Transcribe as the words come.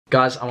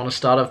Guys, I want to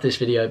start off this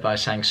video by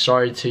saying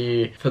sorry to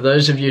you. For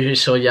those of you who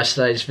saw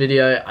yesterday's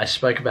video, I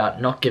spoke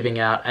about not giving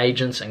out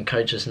agents and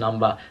coaches'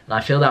 number, and I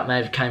feel that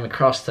may have came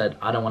across that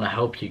I don't want to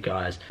help you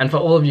guys. And for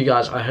all of you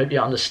guys, I hope you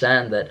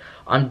understand that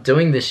I'm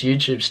doing this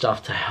YouTube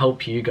stuff to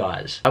help you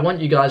guys. I want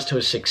you guys to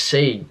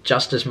succeed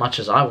just as much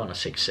as I want to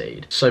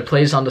succeed. So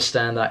please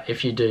understand that.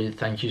 If you do,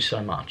 thank you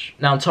so much.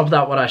 Now on top of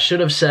that, what I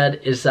should have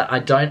said is that I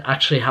don't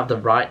actually have the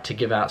right to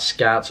give out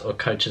scouts or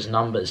coaches'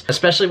 numbers,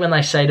 especially when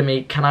they say to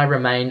me, can I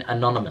remain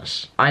anonymous?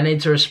 I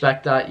need to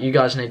respect that. You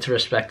guys need to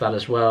respect that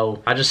as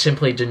well. I just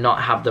simply do not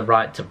have the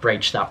right to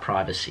breach that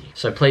privacy.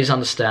 So please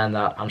understand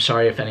that. I'm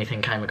sorry if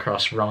anything came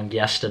across wrong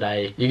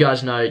yesterday. You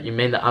guys know you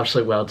mean the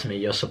absolute world to me.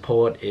 Your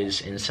support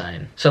is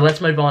insane. So let's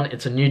move on.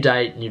 It's a new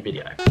day, new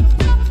video.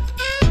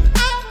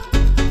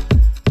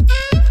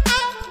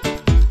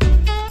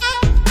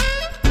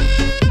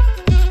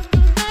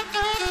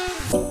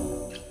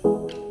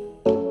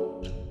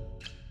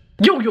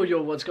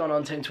 Yo, what's going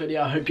on, Team Twitty?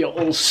 I hope you're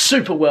all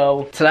super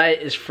well. Today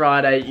is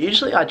Friday.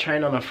 Usually I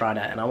train on a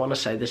Friday, and I want to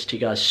say this to you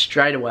guys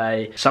straight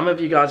away. Some of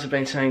you guys have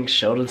been saying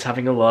Sheldon's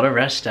having a lot of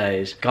rest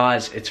days.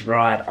 Guys, it's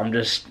right. I'm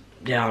just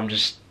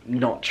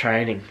not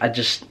training.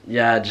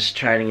 Just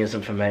training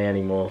isn't for me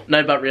anymore.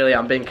 No, but really,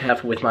 I'm being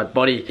careful with my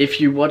body. If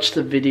you watched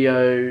the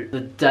video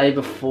the day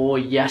before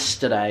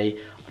yesterday,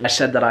 I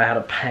said that I had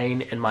a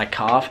pain in my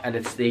calf, and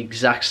it's the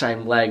exact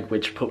same leg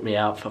which put me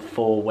out for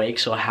 4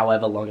 weeks or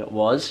however long it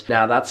was.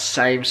 Now that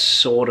same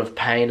sort of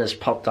pain has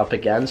popped up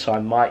again, so I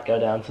might go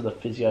down to the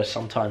physio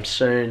sometime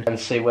soon and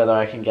see whether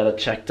I can get it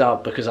checked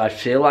up, because I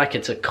feel like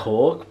it's a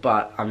cork,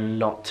 but I'm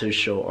not too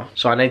sure.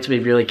 So I need to be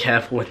really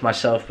careful with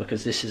myself,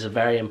 because this is a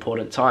very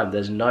important time.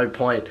 There's no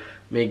point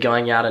me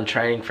going out and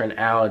training for an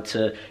hour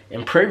to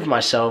improve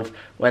myself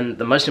when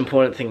the most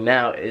important thing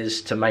now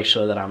is to make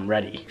sure that I'm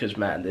ready, because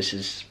man, this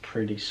is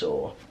pretty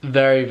sore.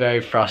 Very,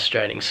 very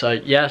frustrating. So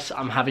yes,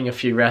 I'm having a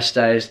few rest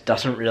days.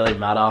 Doesn't really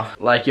matter.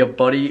 Like, your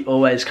body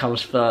always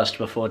comes first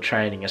before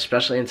training,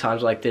 especially in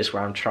times like this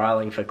where I'm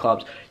trialing for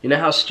clubs. You know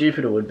how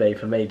stupid it would be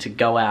for me to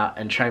go out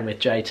and train with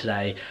Jay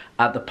today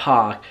at the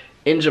park,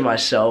 injure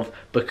myself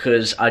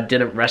because I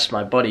didn't rest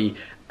my body,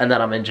 and then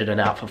I'm injured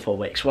and out for 4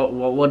 weeks. What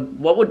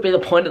would be the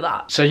point of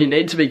that? So you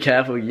need to be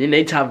careful. You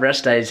need to have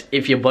rest days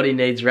if your body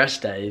needs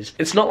rest days.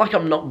 It's not like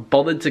I'm not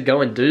bothered to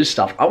go and do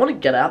stuff. I want to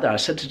get out there. I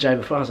said to Jay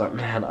before, I was like,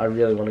 man, I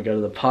really want to go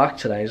to the park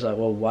today. He's like,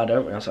 well, why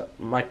don't we? I was like,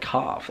 my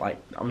calf,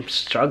 like, I'm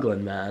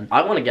struggling, man.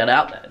 I want to get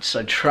out there.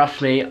 So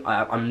trust me,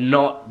 I'm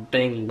not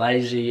being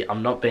lazy.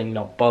 I'm not being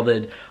not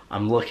bothered.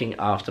 I'm looking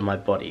after my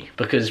body,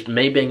 because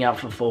me being out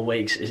for 4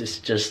 weeks is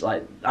just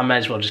like, I may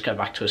as well just go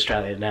back to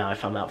Australia now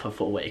if I'm out for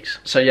 4 weeks.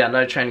 So yeah,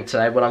 no training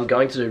today. What I'm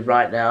going to do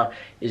right now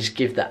is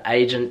give the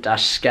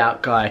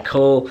agent-scout guy a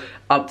call,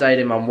 update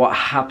him on what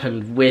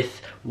happened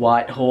with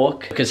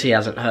Whitehawk, because he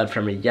hasn't heard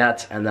from me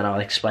yet, and then I'll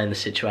explain the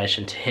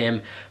situation to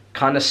him,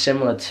 kind of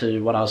similar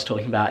to what I was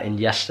talking about in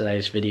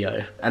yesterday's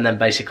video, and then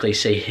basically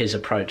see his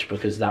approach,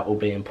 because that will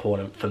be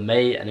important for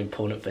me and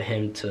important for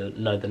him to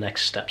know the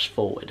next steps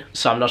forward.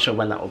 So I'm not sure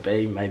when that will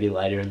be, maybe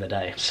later in the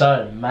day.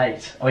 So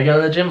mate, are we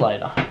going to the gym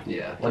later?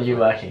 Yeah. What are you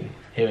working?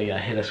 Here we go,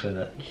 hit us with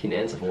it. You can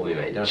answer for me,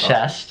 mate. Don't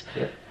chest.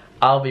 Yeah.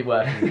 I'll be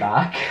working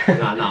back.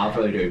 no, I'll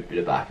probably do a bit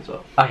of back as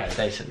well. Okay,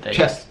 decent.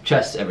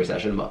 Chest every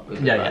session, but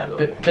yeah,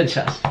 bit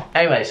chest.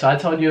 Anyway, so I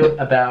told you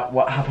about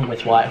what happened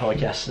with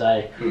Whitehawk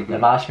yesterday.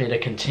 They've asked me to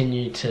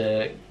continue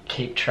to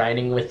keep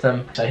training with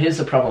them. So here's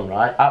the problem,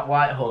 right? At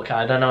Whitehawk,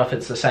 I don't know if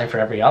it's the same for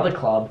every other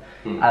club,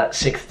 at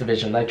 6th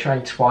division, they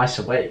train twice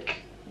a week.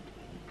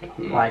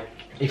 Like,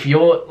 if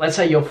you're, let's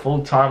say you're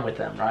full-time with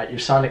them, right?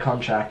 You've signed a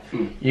contract,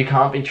 you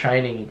can't be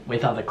training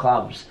with other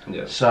clubs.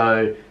 Yeah.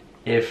 So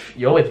if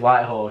you're with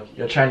Whitehawk,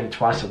 you're training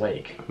twice a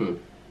week.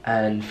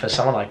 And for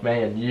someone like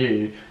me and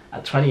you,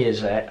 at 20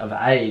 years of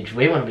age,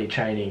 we want to be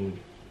training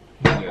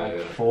 4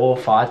 or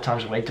 5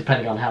 times a week,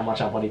 depending on how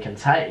much our body can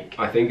take.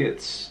 I think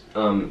it's,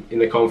 in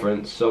the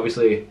conference, so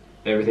obviously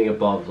everything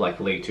above, like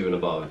League 2 and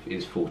above,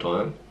 is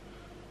full-time.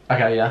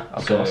 Okay, yeah,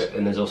 of course.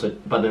 And there's also,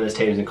 but then there's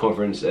teams in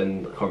conference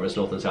and conference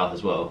North and South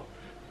as well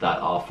that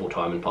are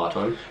full-time and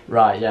part-time.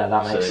 Right, yeah,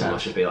 that makes sense. So it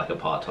must just be like a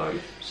part-time.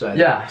 So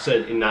yeah. So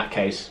in that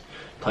case,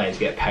 players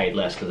get paid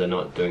less because they're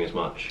not doing as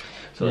much.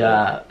 So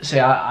yeah, see,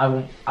 I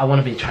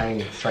want to be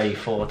training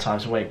 3-4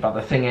 times a week, but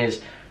the thing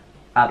is,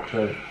 at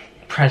the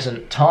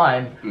present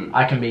time,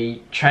 I can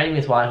be training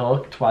with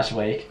Whitehawk twice a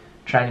week,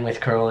 training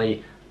with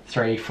Crawley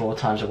 3-4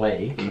 times a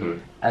week,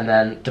 and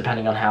then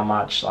depending on how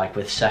much, like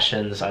with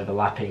sessions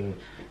overlapping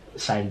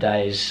same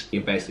days,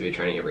 you basically be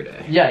training every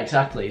day. Yeah,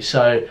 exactly.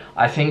 So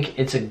I think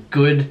it's a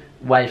good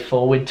way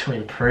forward to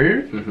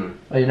improve.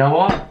 But you know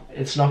what?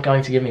 It's not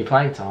going to give me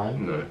playing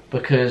time. No.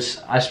 Because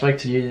I spoke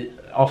to you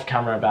off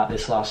camera about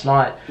this last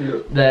night.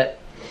 That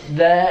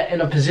they're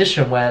in a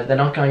position where they're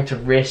not going to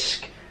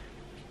risk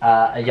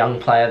a young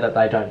player that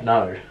they don't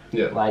know.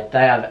 Yeah. Like,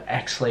 they have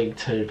X-League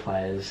 2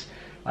 players,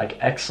 like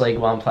ex-League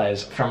 1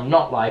 players from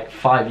not like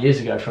 5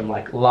 years ago, from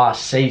like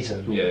last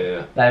season.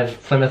 Yeah. They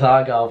have Plymouth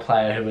Argyle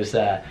player who was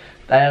there.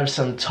 They have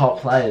some top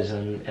players,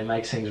 and it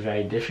makes things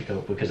very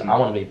difficult because I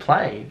want to be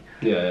playing.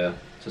 Yeah.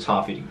 So it's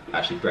hard for you to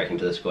actually break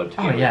into the squad.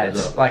 Oh yeah,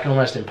 it's like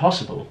almost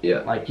impossible.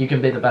 Yeah. Like you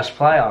can be the best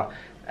player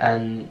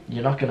and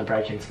you're not going to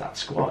break into that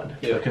squad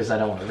because they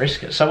don't want to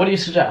risk it. So what do you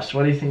suggest?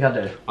 What do you think I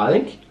do? I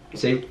think,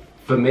 see,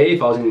 for me,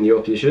 if I was in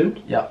your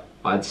position, yep,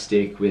 I'd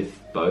stick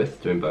with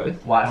both, doing both.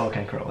 Whitehawk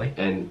and Crawley.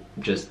 And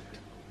just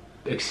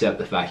accept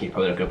the fact you're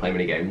probably not going to play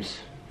many games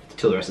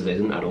till the rest of the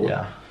season at all.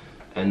 Yeah.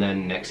 And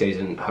then next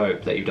season,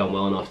 hope that you've done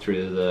well enough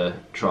through the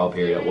trial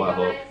period at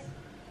Whitehawk.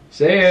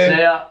 See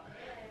ya!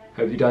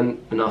 Hope you've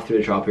done enough through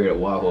the trial period at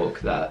Whitehawk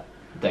that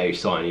they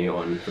sign you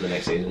on for the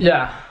next season.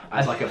 Yeah.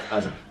 As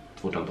a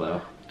full-time player.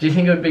 Do you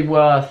think it would be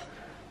worth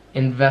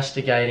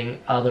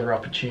investigating other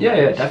opportunities?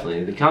 Yeah,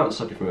 definitely. They can't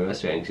stop you from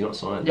investigating because you're not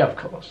signed. Yeah, of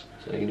course.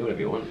 So you can do whatever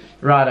you want.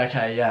 Right,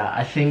 okay, yeah.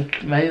 I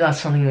think maybe that's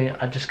something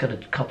that I've just got to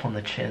cop on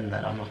the chin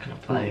that I'm not going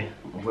to play.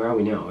 Where are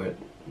we now? We're at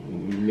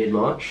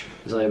mid-March.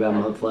 There's only about a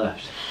month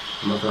left.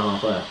 A month and a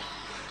half left.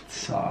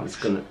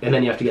 Sucks. And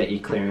then you have to get your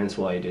clearance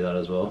while you do that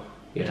as well.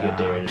 You have to get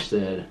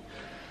deregistered.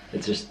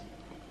 It's just,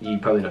 you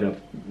probably not going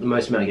to, the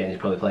most amount of games you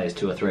probably play is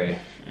 2 or 3.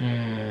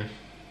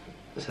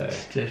 So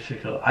it's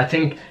difficult. I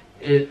think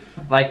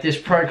like this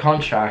pro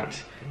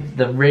contract,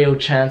 the real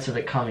chance of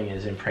it coming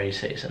is in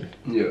pre-season.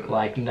 Yeah.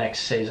 Like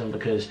next season,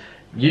 because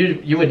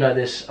you would know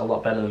this a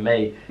lot better than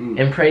me.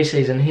 In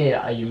pre-season here,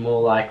 are you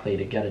more likely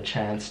to get a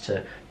chance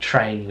to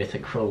train with a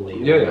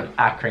Crawley or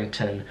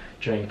Accrington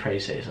during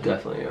pre-season?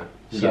 Definitely, yeah.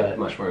 You So, get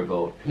much more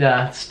involved.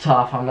 Yeah, it's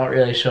tough. I'm not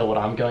really sure what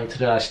I'm going to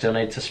do. I still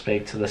need to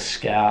speak to the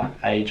scout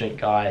agent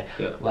guy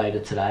later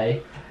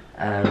today.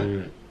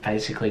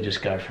 Basically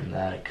just go from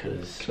there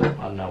because I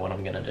don't know what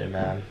I'm going to do,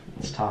 man.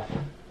 It's tough.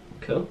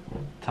 Cool.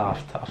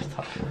 Tough.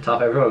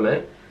 Tough everyone,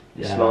 mate.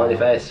 Yeah. Smile on your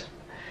face.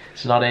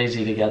 It's not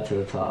easy to get to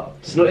the top.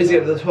 It's not easy to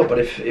get to the top, but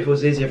if it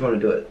was easy, everyone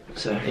would do it.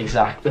 So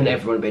exactly. And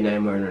everyone would be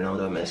Neymar and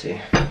Ronaldo and Messi.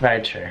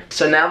 Very true.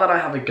 So now that I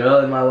have a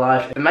girl in my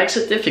life, it makes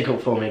it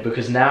difficult for me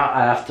because now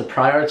I have to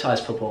prioritize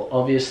football.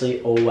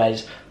 Obviously,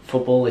 always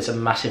football is a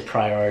massive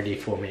priority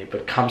for me,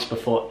 but comes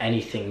before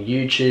anything.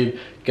 YouTube,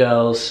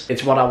 girls,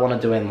 it's what I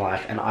want to do in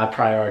life, and I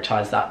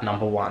prioritize that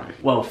number one.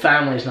 Well,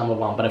 family is number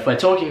one, but if we're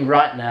talking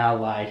right now,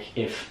 like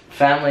if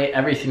family,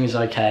 everything is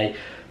okay,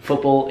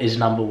 football is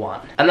number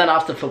one. And then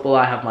after football,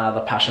 I have my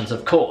other passions,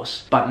 of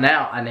course. But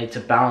now I need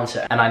to balance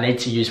it and I need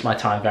to use my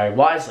time very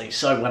wisely.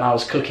 So when I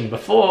was cooking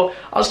before,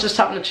 I was just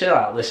having to chill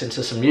out, listen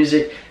to some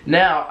music.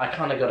 Now I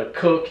kind of got to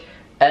cook,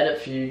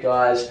 edit for you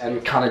guys,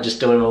 and kind of just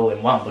do it all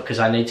in one because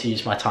I need to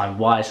use my time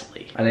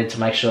wisely. I need to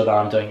make sure that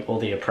I'm doing all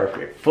the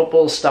appropriate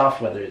football stuff,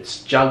 whether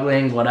it's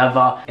juggling,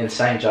 whatever. In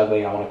saying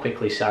juggling, I want to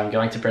quickly say I'm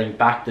going to bring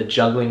back the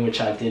juggling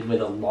which I did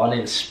with a lot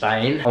in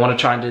Spain. I want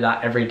to try and do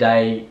that every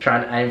day, try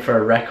and aim for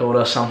a record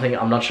or something.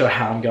 I'm not sure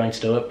how I'm going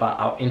to do it, but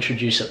I'll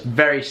introduce it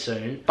very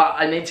soon. But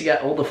I need to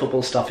get all the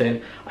football stuff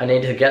in. I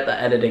need to get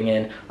the editing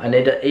in. I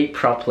need to eat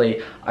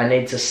properly. I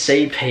need to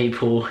see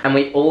people. And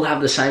we all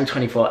have the same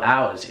 24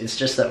 hours. It's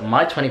just that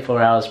my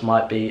 24 hours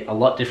might be a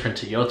lot different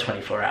to your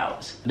 24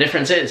 hours. The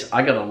difference is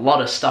I got a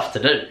lot of stuff to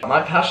do.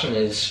 My passion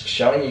is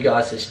showing you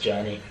guys this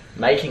journey,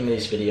 making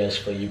these videos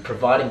for you,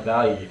 providing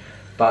value,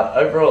 but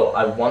overall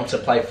I want to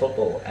play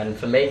football, and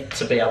for me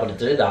to be able to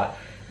do that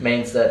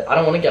means that I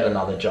don't want to get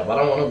another job. I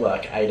don't want to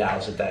work 8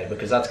 hours a day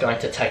because that's going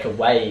to take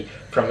away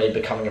from me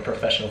becoming a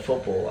professional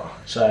footballer.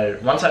 So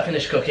once I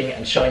finish cooking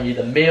and showing you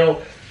the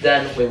meal,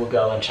 then we will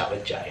go and chat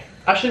with Jay.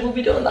 Actually, we'll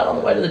be doing that on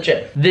the way to the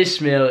gym.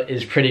 This meal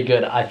is pretty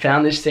good. I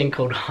found this thing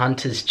called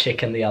Hunter's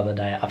Chicken the other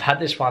day. I've had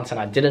this once and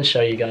I didn't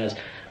show you guys.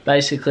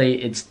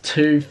 Basically, it's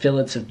 2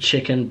 fillets of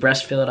chicken,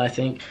 breast fillet I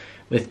think,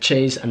 with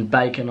cheese and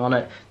bacon on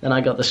it. Then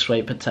I got the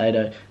sweet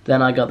potato.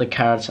 Then I got the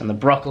carrots and the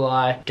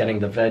broccoli. Getting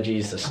the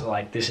veggies,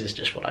 this is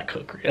just what I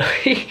cook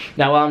really.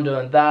 Now while I'm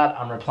doing that,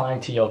 I'm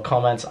replying to your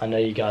comments. I know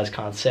you guys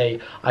can't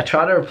see. I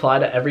try to reply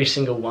to every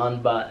single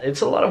one, but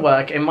it's a lot of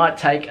work. It might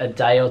take a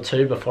day or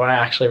two before I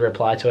actually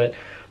reply to it,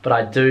 but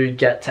I do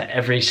get to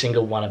every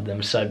single one of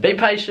them. So be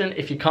patient.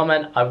 If you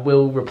comment, I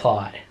will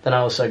reply. Then I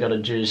also got a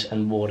juice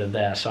and water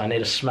there. So I need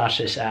to smash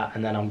this out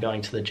and then I'm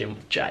going to the gym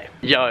with Jay.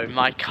 Yo,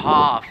 my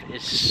calf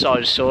is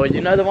so sore. You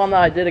know the one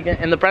that I did again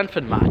in the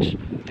Brentford match?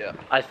 Yeah.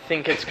 I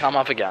think it's come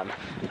up again.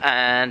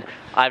 And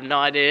I have no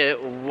idea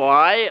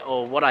why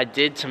or what I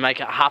did to make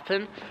it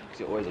happen.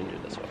 You're always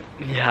injured, that's why.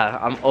 Yeah,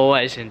 I'm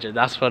always injured.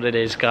 That's what it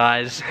is,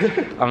 guys.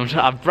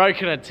 I've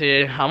broken it to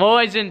you. I'm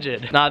always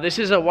injured. Now, this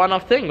is a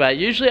one-off thing where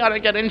usually I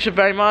don't get injured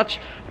very much,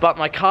 but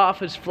my calf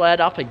has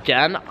flared up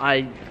again.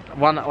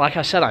 Like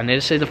I said, I need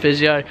to see the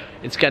physio.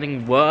 It's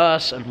getting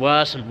worse and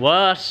worse and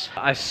worse.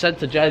 I said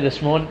to Jay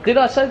this morning, did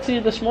I say to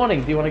you this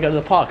morning, do you want to go to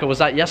the park, or was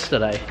that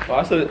yesterday? Well,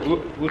 I thought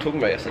we were talking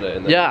about yesterday,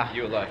 and then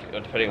you were like,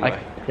 depending on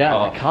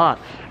I can't.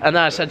 And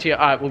then I said to you,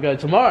 all right, we'll go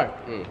tomorrow.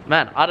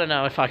 Man, I don't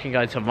know if I can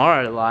go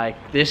tomorrow.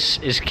 Like, this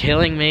is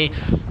killing me.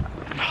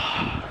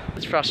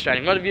 It's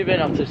frustrating. What have you been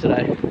up to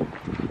today?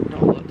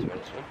 Not a lot, to be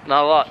honest.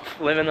 Not a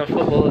lot. Living the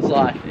footballer's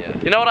life. Yeah.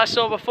 You know what I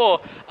saw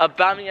before?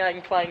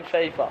 Aubameyang playing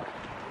FIFA.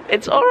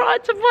 It's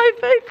alright to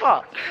play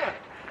FIFA.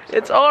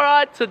 It's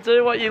alright to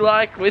do what you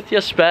like with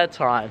your spare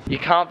time. You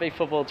can't be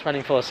football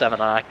 24/7.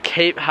 And I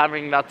keep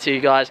hammering that to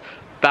you guys.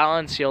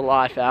 balance your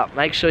life out.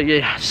 Make sure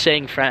you're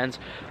seeing friends.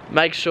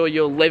 Make sure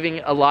you're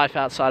living a life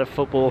outside of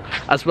football,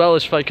 as well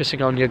as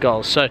focusing on your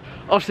goals. So,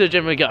 off to the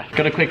gym we go.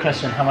 Got a quick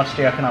question. How much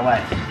do you reckon I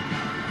weigh?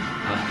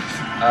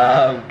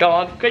 Go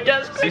on, quick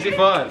guess.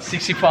 65.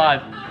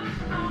 65.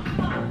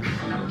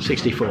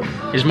 64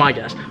 is my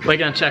guess. We're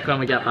gonna check when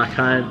we get back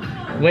home.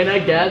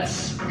 Winner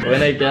gets, I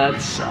don't know,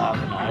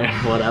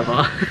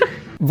 whatever.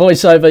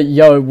 Voiceover,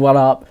 yo, what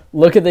up?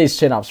 Look at these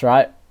chin-ups,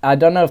 right? I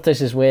don't know if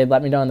this is weird,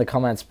 let me know in the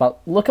comments, but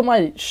look at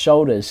my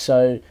shoulders.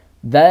 So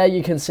there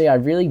you can see I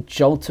really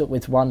jolt it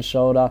with one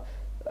shoulder,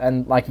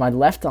 and like my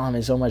left arm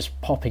is almost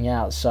popping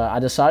out. So I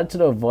decided to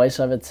do a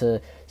voiceover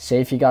to see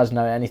if you guys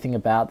know anything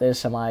about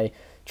this. Am I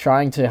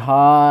trying too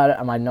hard?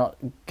 Am I not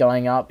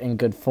going up in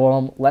good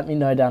form? Let me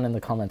know down in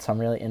the comments. I'm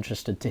really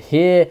interested to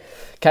hear.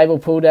 Cable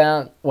pull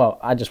down. Well,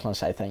 I just want to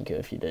say thank you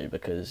if you do,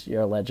 because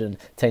you're a legend.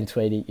 Team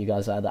Tweedy, you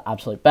guys are the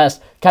absolute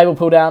best. Cable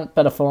pull down,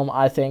 better form,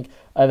 I think.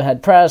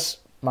 Overhead press,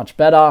 much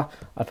better.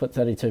 I put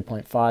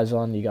 32.5s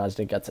on. You guys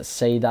did get to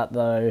see that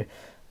though.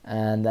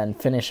 And then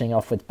finishing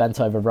off with bent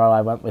over row,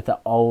 I went with the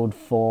old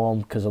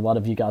form because a lot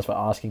of you guys were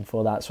asking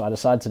for that. So I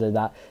decided to do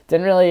that.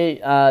 Didn't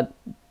really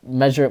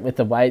measure it with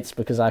the weights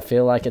because I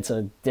feel like it's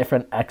a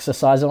different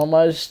exercise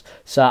almost.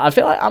 So I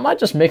feel like I might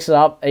just mix it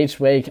up each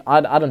week.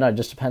 I don't know,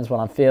 just depends what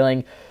I'm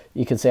feeling.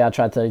 You can see I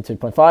tried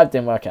 32.5,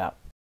 didn't work out.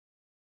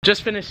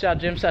 Just finished our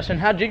gym session.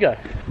 How'd you go?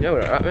 Yeah,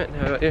 we're alright, mate.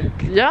 How about you?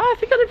 Yeah, I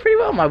think I did pretty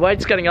well. My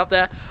weight's getting up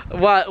there.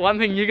 One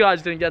thing you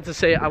guys didn't get to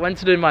see, I went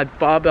to do my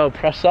barbell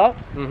press up,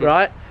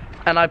 right?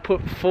 And I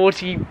put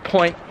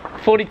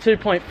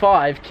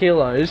 42.5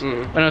 kilos when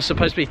it was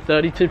supposed to be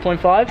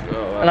 32.5. Oh,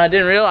 wow. And I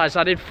didn't realize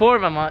I did 4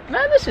 of them. I'm like,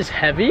 man, this is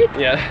heavy.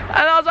 Yeah.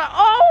 And I was like,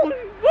 oh,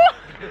 what?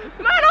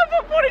 Man, I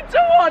put 42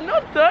 on,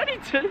 not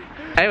 32.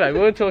 Anyway, we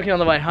were talking on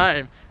the way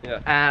home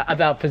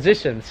about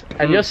positions,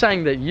 and you're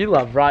saying that you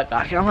love right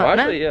back. And I'm like, well,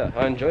 actually, yeah,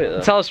 I enjoy it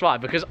though. Tell us why,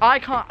 because I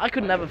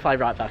could never play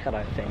right back, I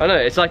don't think. I know,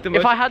 it's like the most...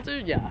 If I had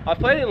to, yeah. I've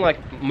played in like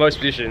most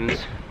positions.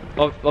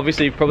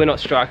 Obviously, probably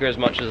not striker as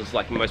much as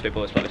like most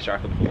people have played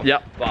striker before.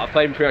 Yep. But I've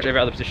played in pretty much every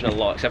other position a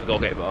lot, except for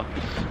goalkeeper,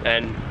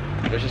 and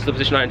it's just the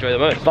position I enjoy the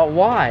most. But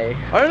why?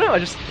 I don't know.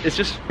 It's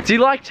just. Do you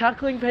like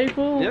tackling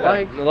people? Yeah.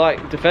 I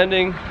like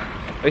defending.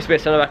 I used to be a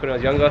centre back when I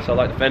was younger, so I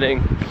like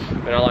defending.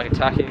 And I like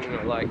attacking.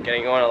 I like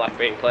getting on. I like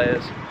beating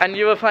players. And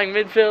you were playing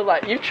midfield.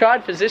 Like, you've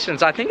tried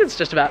positions. I think it's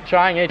just about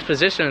trying each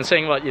position and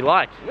seeing what you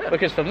like. Yeah.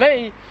 Because for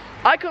me,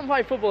 I couldn't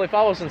play football if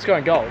I wasn't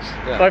scoring goals,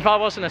 or if I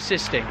wasn't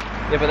assisting.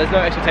 Yeah, but there's no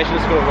expectation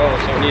to score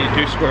goals, so when you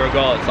do score a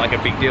goal, it's like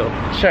a big deal.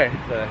 Sure.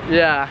 So,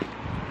 yeah.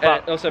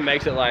 But it also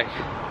makes it like,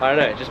 I don't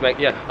know, I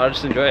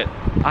just enjoy it.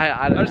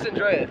 I just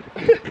enjoy it.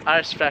 I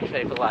respect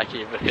people like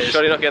you because...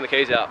 Sure you're not getting the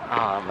keys out.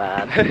 Oh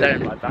man, they're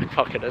in my back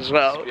pocket as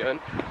well.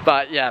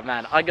 But yeah,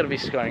 man, I gotta be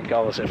scoring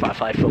goals if I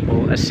play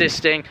football,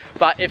 assisting.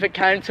 But if it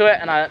came to it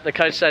and the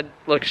coach said,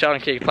 look,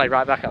 Sheldon, can you play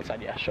right back? I'd say,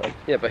 yeah, sure.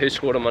 Yeah, but who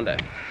scored on Monday?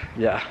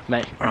 Yeah,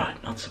 me.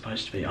 Alright, not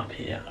supposed to be up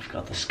here. I've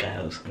got the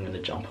scales. I'm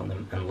gonna jump on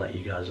them and let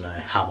you guys know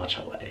how much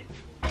I weigh.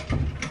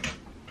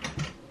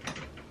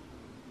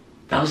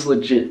 That was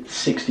legit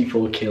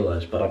 64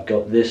 kilos, but I've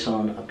got this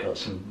on, I've got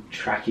some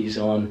trackies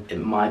on. It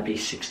might be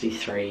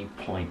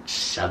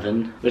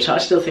 63.7, which I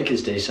still think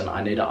is decent.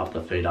 I need to up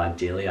the food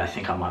ideally. I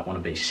think I might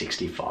want to be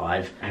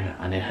 65. And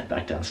I need to head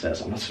back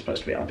downstairs. I'm not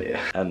supposed to be up here.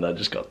 And I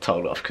just got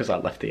told off because I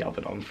left the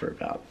oven on for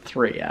about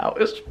 3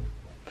 hours.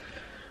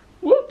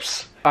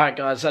 Whoops. Alright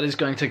guys, that is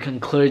going to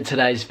conclude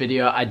today's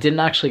video. I didn't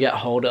actually get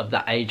hold of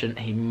the agent.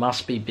 He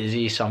must be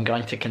busy, so I'm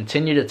going to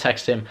continue to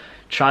text him,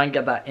 try and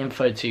get that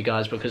info to you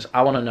guys because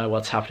I want to know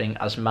what's happening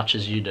as much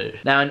as you do.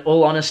 Now, in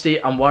all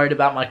honesty, I'm worried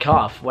about my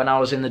calf. When I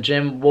was in the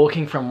gym,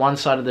 walking from one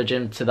side of the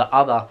gym to the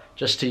other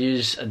just to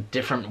use a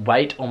different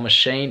weight or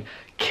machine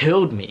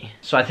killed me.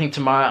 So I think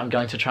tomorrow I'm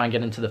going to try and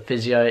get into the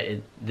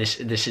physio. This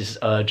is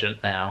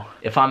urgent now.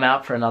 If I'm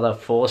out for another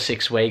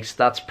 4-6 weeks,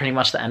 that's pretty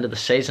much the end of the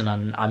season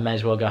and I may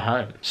as well go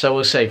home. So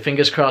we'll see.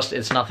 Fingers crossed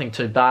it's nothing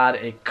too bad.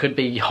 It could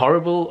be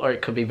horrible or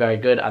it could be very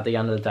good. At the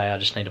end of the day, I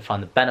just need to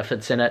find the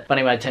benefits in it. But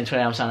anyway,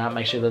 10:20, I'm signing out.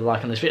 Make sure you leave a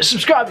like on this video.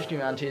 Subscribe if you're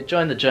new around here.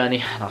 Join the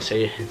journey and I'll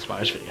see you in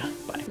tomorrow's video.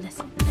 Bye.